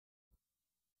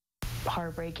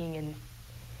heartbreaking, and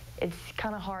it's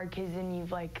kind of hard because then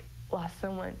you've like lost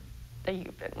someone that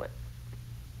you've been with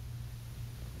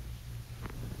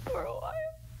for a while.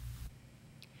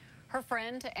 Her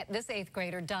friend, this 8th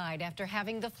grader, died after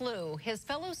having the flu. His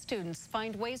fellow students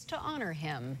find ways to honor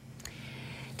him.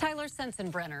 Tyler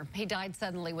Sensenbrenner, he died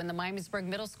suddenly when the Miamisburg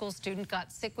Middle School student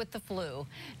got sick with the flu.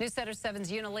 News Center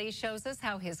 7's Una Lee shows us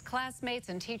how his classmates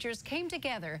and teachers came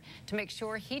together to make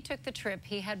sure he took the trip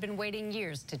he had been waiting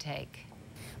years to take.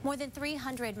 More than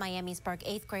 300 Miamisburg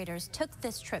 8th graders took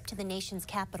this trip to the nation's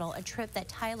capital, a trip that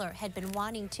Tyler had been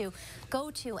wanting to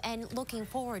go to and looking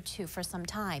forward to for some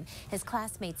time. His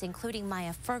classmates, including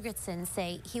Maya Ferguson,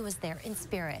 say he was there in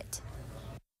spirit.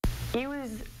 He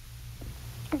was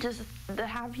just the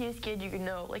happiest kid you could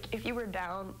know. Like, if you were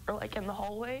down or like in the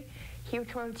hallway, he would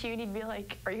come up to you and he'd be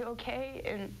like, "Are you okay?"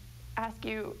 and ask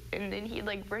you, and then he'd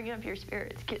like bring up your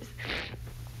spirits, because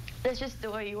that's just the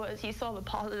way he was. He saw the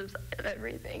positives of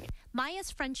everything.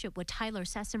 Maya's friendship with Tyler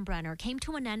Sensenbrenner came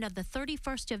to an end on the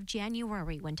 31st of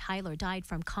January when Tyler died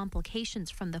from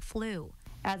complications from the flu.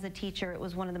 As a teacher, it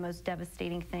was one of the most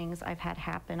devastating things I've had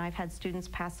happen. I've had students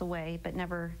pass away, but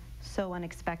never so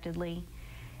unexpectedly.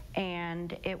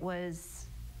 And it was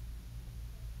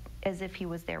as if he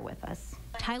was there with us.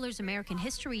 Tyler's American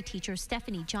history teacher,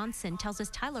 Stephanie Johnson, tells us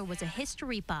Tyler was a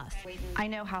history buff. I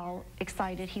know how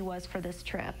excited he was for this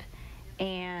trip,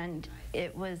 and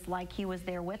it was like he was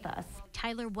there with us.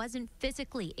 Tyler wasn't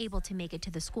physically able to make it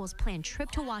to the school's planned trip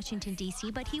to Washington,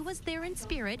 D.C., but he was there in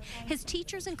spirit. His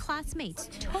teachers and classmates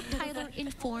took Tyler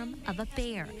in form of a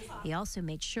bear. They also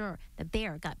made sure the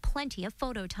bear got plenty of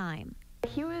photo time.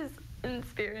 He was in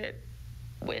spirit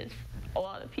with a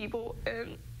lot of people,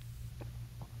 and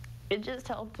it just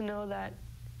helped to know that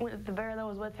the bear that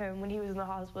was with him when he was in the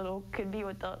hospital could be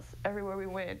with us everywhere we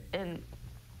went and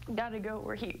got to go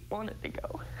where he wanted to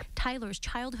go. Tyler's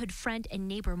childhood friend and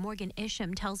neighbor Morgan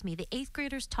Isham tells me the 8th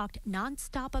graders talked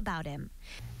nonstop about him.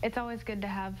 It's always good to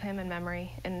have him in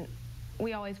memory, and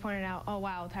we always pointed out, oh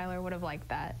wow, Tyler would have liked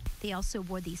that. They also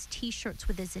wore these t-shirts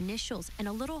with his initials and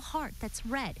a little heart that's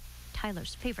red,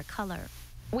 Tyler's favorite color.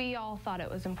 We all thought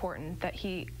it was important that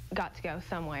he got to go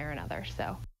some way or another,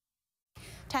 so.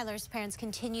 Tyler's parents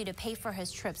continue to pay for his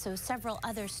trip so several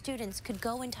other students could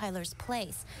go in Tyler's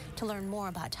place. To learn more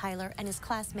about Tyler and his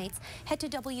classmates, head to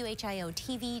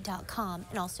WHIOTV.com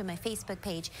and also my Facebook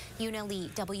page, Una Lee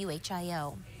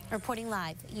WHIO. Reporting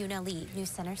live, Una Lee, News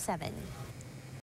Center 7.